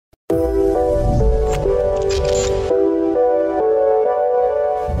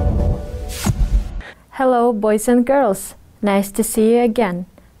Hello boys and girls, nice to see you again.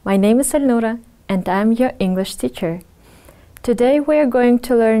 My name is Elnura and I'm your English teacher. Today we are going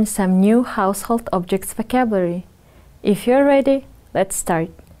to learn some new household objects vocabulary. If you're ready, let's start.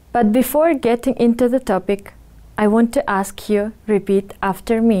 But before getting into the topic, I want to ask you repeat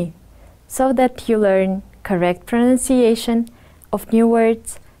after me so that you learn correct pronunciation of new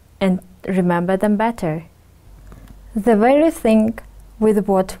words and remember them better. The very thing with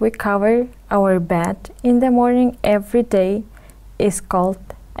what we cover our bed in the morning every day is called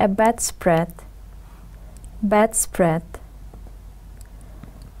a bedspread. Bedspread.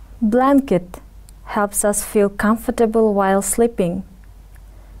 Blanket helps us feel comfortable while sleeping.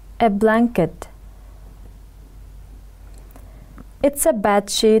 A blanket. It's a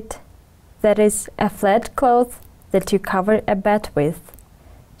bed sheet, that is a flat cloth that you cover a bed with.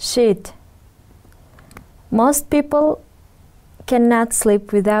 Sheet. Most people cannot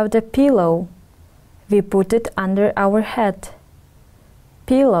sleep without a pillow. We put it under our head.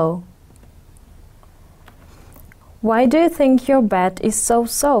 Pillow. Why do you think your bed is so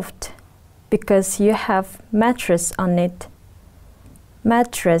soft? Because you have mattress on it.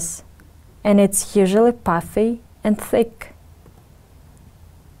 Mattress, and it's usually puffy and thick.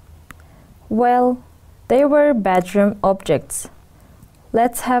 Well, they were bedroom objects.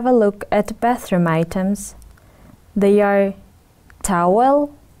 Let's have a look at bathroom items. They are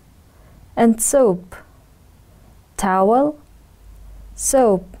towel and soap. Towel,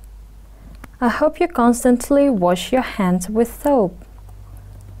 soap. I hope you constantly wash your hands with soap.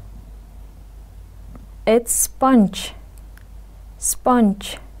 It's sponge.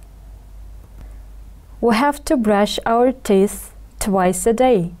 Sponge. We have to brush our teeth twice a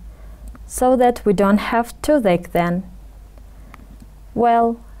day so that we don't have toothache then.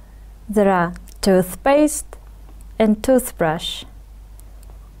 Well, there are toothpaste and toothbrush.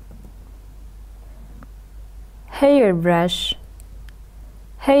 Hairbrush.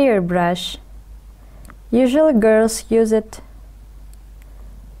 Hairbrush. Usually girls use it.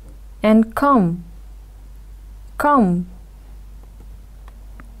 And comb. Comb.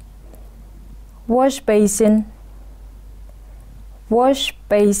 Wash basin. Wash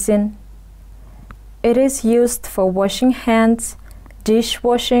basin. It is used for washing hands,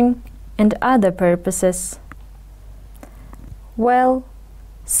 dishwashing, and other purposes. Well,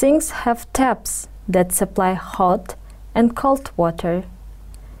 sinks have taps that supply hot and cold water.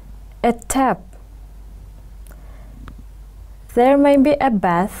 A tap. There may be a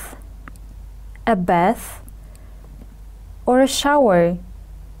bath, or a shower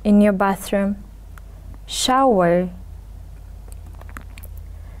in your bathroom. Shower.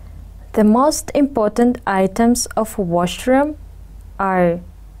 The most important items of a washroom are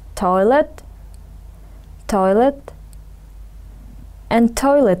toilet, and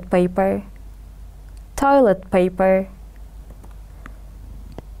toilet paper. Toilet paper.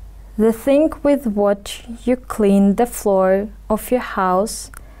 The thing with what you clean the floor of your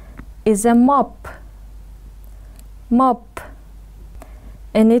house is a mop. Mop.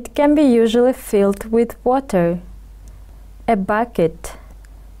 And it can be usually filled with water. A bucket.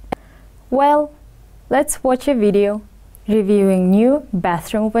 Well, let's watch a video reviewing new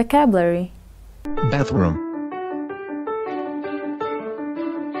bathroom vocabulary. Bathroom.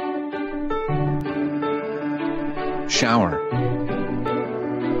 Shower.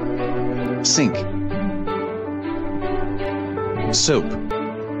 Sink. Soap.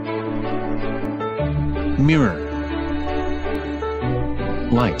 Mirror.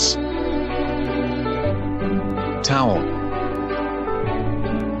 Lights. Towel.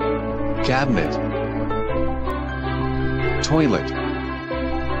 Cabinet. Toilet.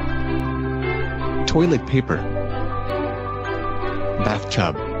 Toilet paper.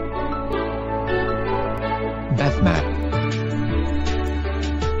 Bathtub. Bath mat.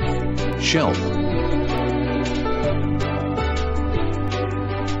 Shelf.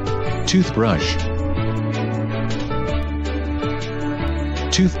 Toothbrush.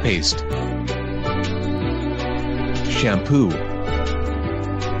 Toothpaste. Shampoo.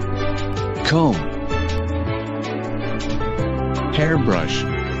 Comb. Hairbrush.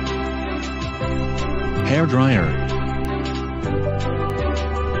 Hair dryer.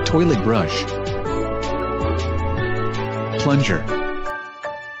 Toilet brush. Plunger.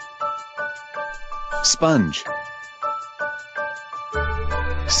 Sponge.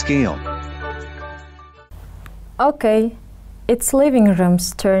 Scale. Okay, it's living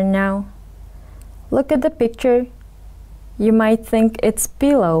room's turn now. Look at the picture. You might think it's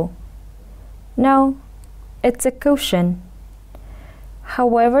pillow. No, it's a cushion.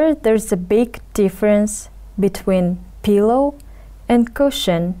 However, there's a big difference between pillow and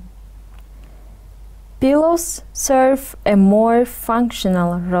cushion. Pillows serve a more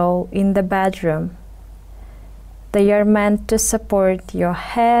functional role in the bedroom. They are meant to support your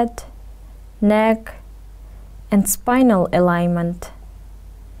head, neck, and spinal alignment.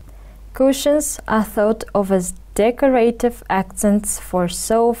 Cushions are thought of as decorative accents for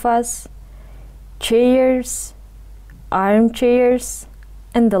sofas, chairs, armchairs,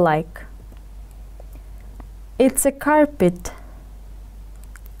 and the like. It's a carpet.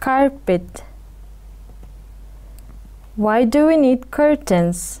 Carpet. Why do we need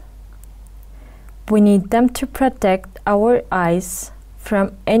curtains? We need them to protect our eyes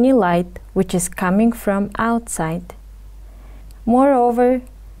from any light which is coming from outside. Moreover,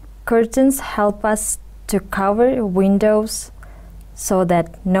 curtains help us to cover windows so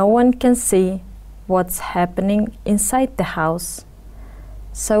that no one can see what's happening inside the house.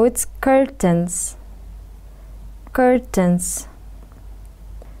 So it's curtains. Curtains.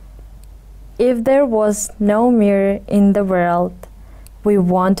 If there was no mirror in the world, we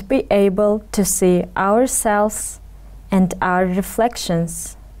won't be able to see ourselves and our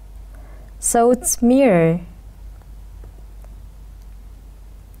reflections. So it's mirror.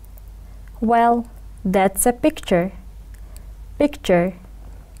 Well, that's a picture. Picture.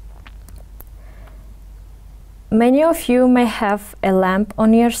 Many of you may have a lamp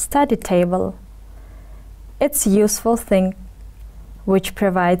on your study table. It's a useful thing which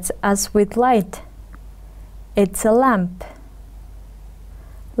provides us with light. It's a lamp.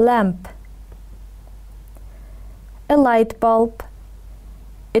 Lamp. A light bulb.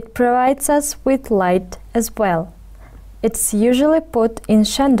 It provides us with light as well. It's usually put in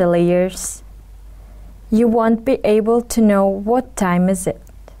chandeliers. You won't be able to know what time is it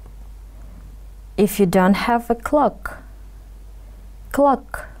if you don't have a clock.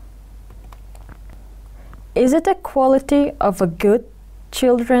 Clock. Is it a quality of a good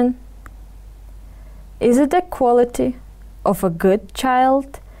children? Is it a quality of a good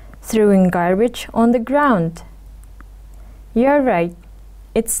child throwing garbage on the ground? You're right,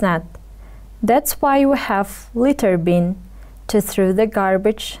 it's not. That's why we have litter bin to throw the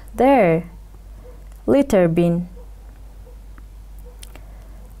garbage there. Litter bin.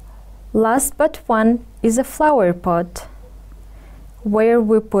 Last but one is a flower pot, where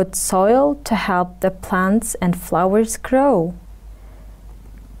we put soil to help the plants and flowers grow.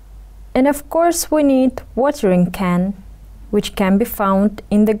 And of course we need watering can, which can be found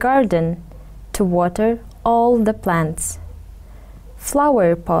in the garden to water all the plants.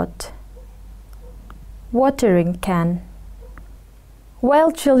 Flower pot. Watering can.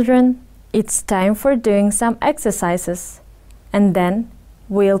 Well, children, it's time for doing some exercises, and then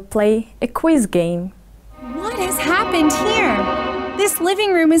we'll play a quiz game. What has happened here? This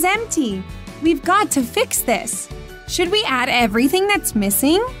living room is empty. We've got to fix this. Should we add everything that's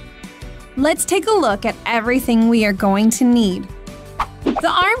missing? Let's take a look at everything we are going to need. The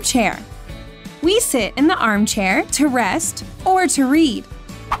armchair. We sit in the armchair to rest or to read.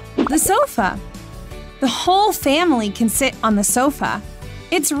 The sofa. The whole family can sit on the sofa.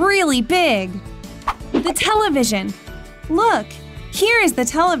 It's really big. The television. Look, here is the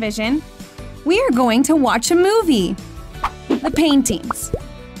television. We are going to watch a movie. The paintings.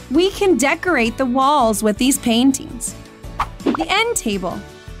 We can decorate the walls with these paintings. The end table.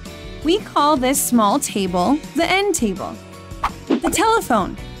 We call this small table the end table. The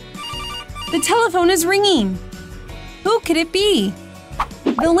telephone. The telephone is ringing. Who could it be?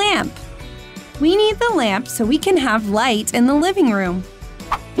 The lamp. We need the lamp so we can have light in the living room.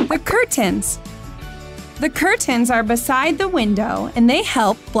 The curtains. The curtains are beside the window and they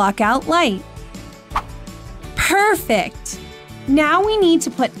help block out light. Perfect! Now we need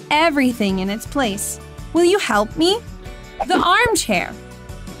to put everything in its place. Will you help me? The armchair.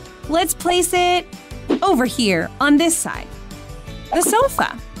 Let's place it over here on this side. The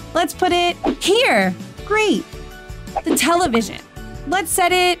sofa. Let's put it here. Great. The television. Let's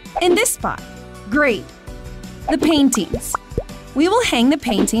set it in this spot. Great. The paintings. We will hang the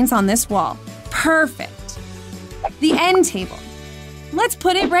paintings on this wall. Perfect. The end table. Let's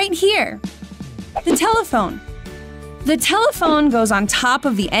put it right here. The telephone. The telephone goes on top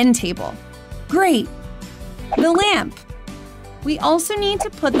of the end table. Great. The lamp. We also need to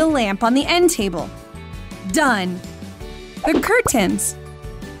put the lamp on the end table. Done. The curtains.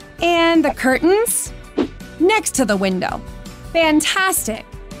 And the curtains next to the window. Fantastic.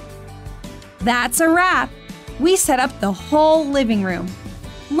 That's a wrap. We set up the whole living room.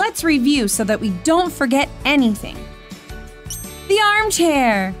 Let's review so that we don't forget anything. The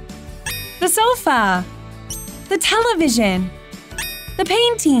armchair. The sofa. The television. The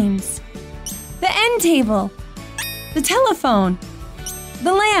paintings. The end table. The telephone.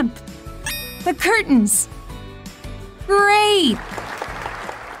 The lamp. The curtains. Great!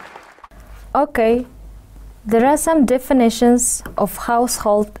 Okay, there are some definitions of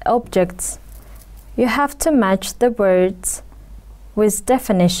household objects. You have to match the words with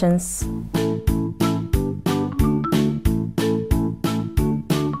definitions.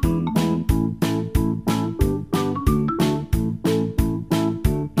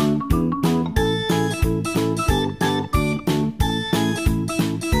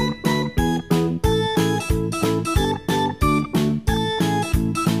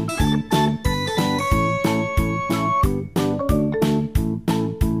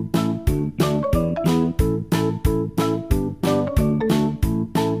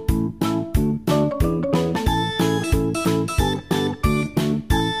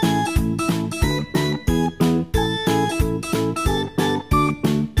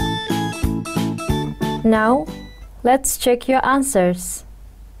 Now, let's check your answers.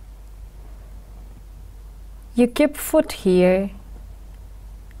 You keep food here.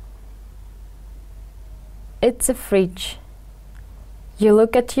 It's a fridge. You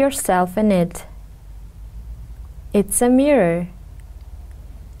look at yourself in it. It's a mirror.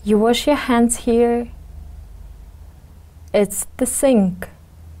 You wash your hands here. It's the sink.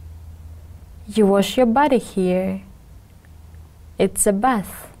 You wash your body here. It's a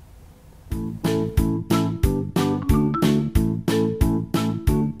bath.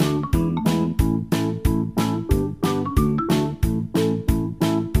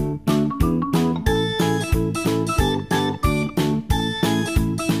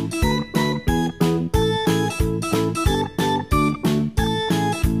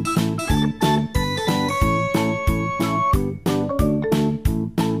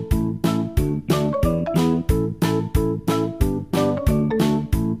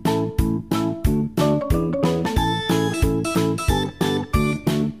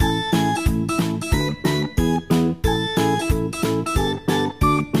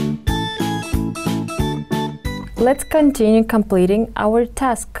 Let's continue completing our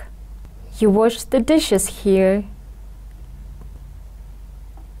task. You wash the dishes here.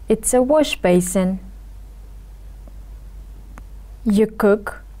 It's a wash basin. You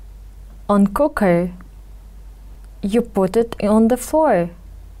cook on cooker. You put it on the floor.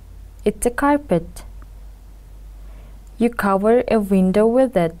 It's a carpet. You cover a window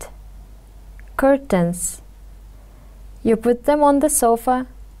with it. Curtains. You put them on the sofa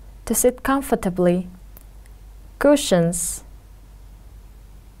to sit comfortably. Cushions.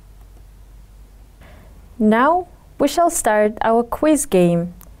 Now we shall start our quiz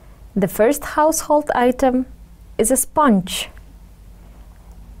game. The first household item is a sponge.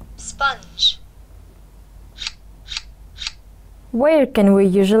 Sponge. Where can we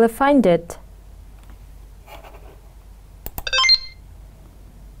usually find it?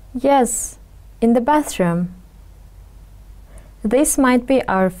 Yes, in the bathroom. This might be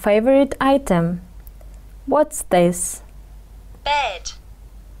our favorite item. What's this? Bed.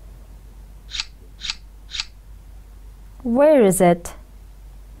 Where is it?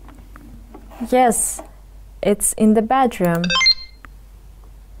 Yes, it's in the bedroom.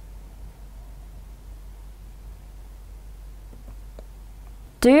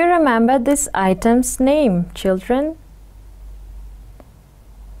 Do you remember this item's name, children?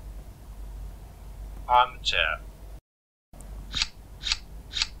 Armchair.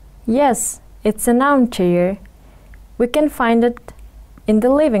 Yes, it's an armchair. We can find it in the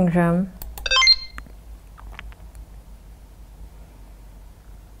living room.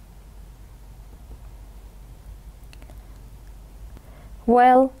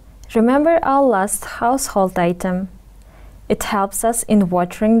 Well, remember our last household item. It helps us in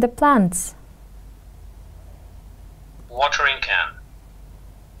watering the plants. Watering can.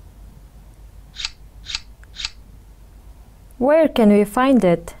 Where can we find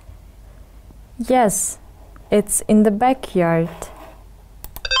it? Yes, it's in the backyard.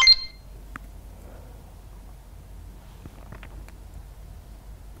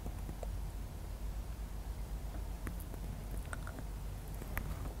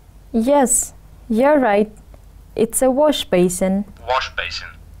 Yes, you're right. It's a wash basin. Wash basin.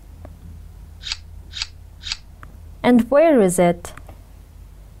 And where is it?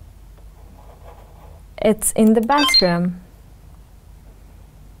 It's in the bathroom.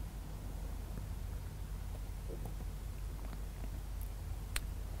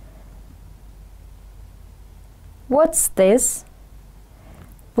 What's this?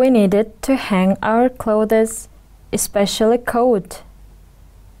 We need it to hang our clothes, especially coat.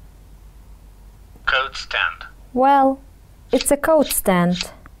 Coat stand. Well, it's a coat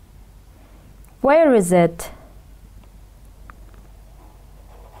stand. Where is it?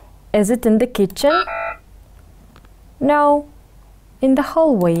 Is it in the kitchen? No, in the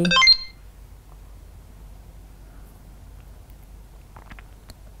hallway.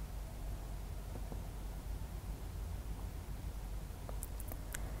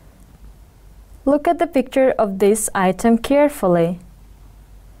 Look at the picture of this item carefully.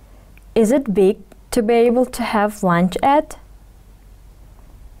 Is it big to be able to have lunch at?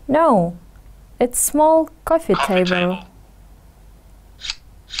 No, it's small coffee table.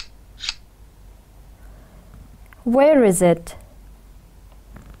 Where is it?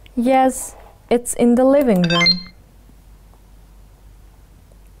 Yes, it's in the living room.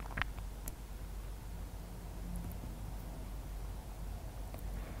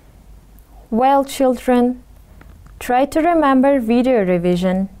 Well, children, try to remember video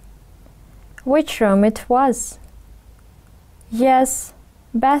revision. Which room it was? Yes,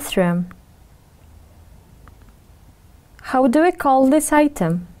 bathroom. How do we call this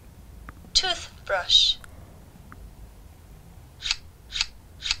item? Toothbrush.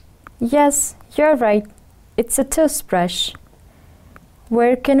 Yes, you're right. It's a toothbrush.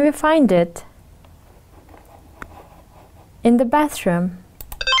 Where can we find it? In the bathroom.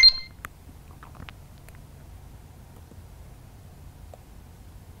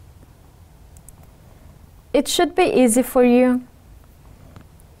 It should be easy for you.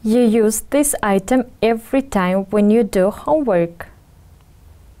 You use this item every time when you do homework.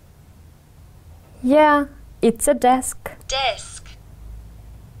 Yeah, it's a desk. Desk.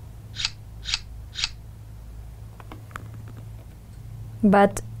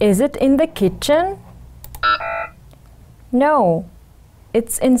 But is it in the kitchen? No,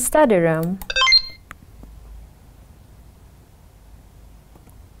 it's in study room.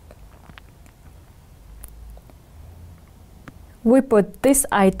 We put this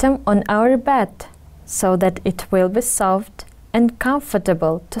item on our bed so that it will be soft and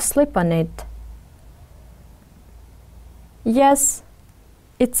comfortable to sleep on it. Yes,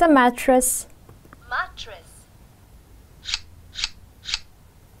 it's a mattress. Mattress.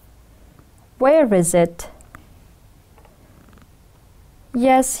 Where is it?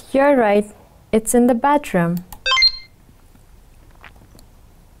 Yes, you're right. It's in the bedroom.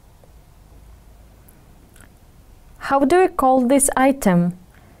 How do we call this item?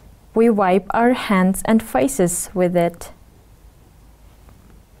 We wipe our hands and faces with it.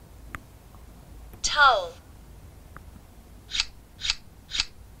 Towel.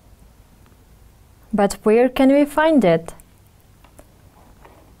 But where can we find it?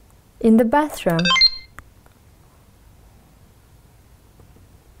 In the bathroom.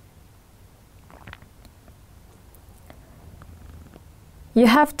 You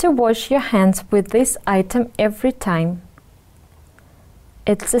have to wash your hands with this item every time.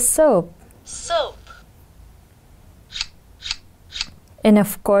 It's a soap. Soap. And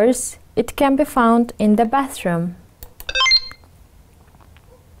of course, it can be found in the bathroom.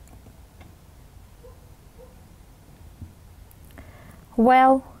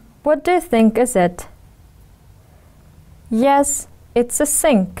 Well, what do you think is it? Yes, it's a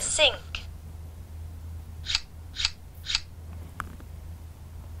sink. Sink.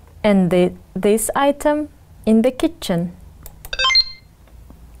 And this item in the kitchen.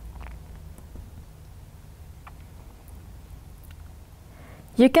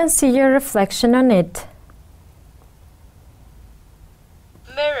 You can see your reflection on it.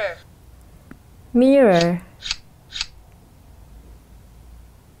 Mirror. Mirror.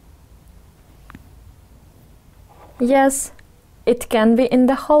 Yes, it can be in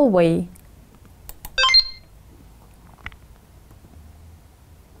the hallway.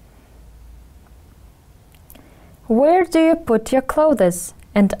 Where do you put your clothes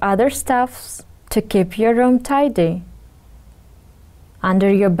and other stuffs to keep your room tidy? Under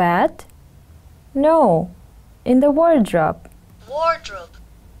your bed? No, in the wardrobe. Wardrobe.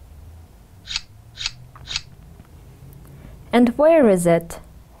 And where is it?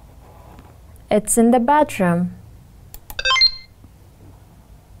 It's in the bedroom.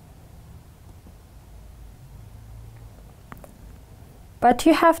 But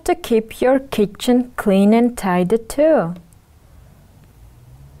you have to keep your kitchen clean and tidy too.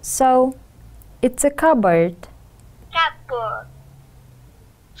 So, it's a cupboard. Cupboard.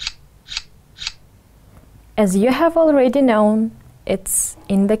 As you have already known, it's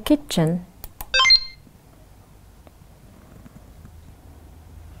in the kitchen.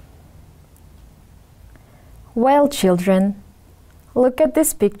 Well, children, look at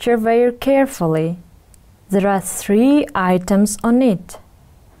this picture very carefully. There are 3 items on it.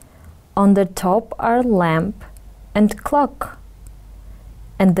 On the top are lamp and clock.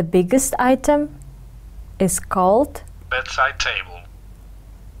 And the biggest item is called Bedside table.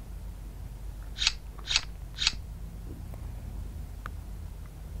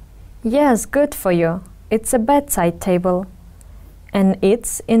 Yes, good for you. It's a bedside table. And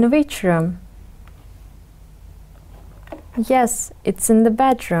it's in which room? Yes, it's in the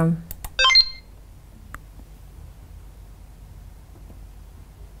bedroom.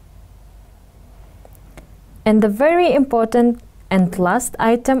 And the very important and last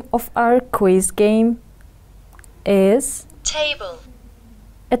item of our quiz game is table,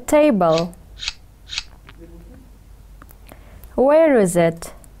 a table. Where is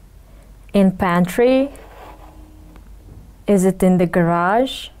it? In pantry? Is it in the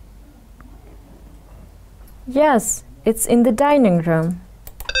garage? Yes, it's in the dining room.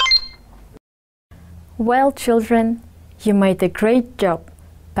 Well, children, you made a great job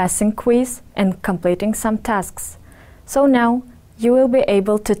passing quiz and completing some tasks. So now you will be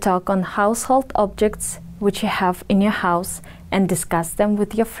able to talk on household objects which you have in your house and discuss them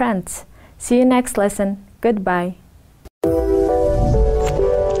with your friends. See you next lesson. Goodbye.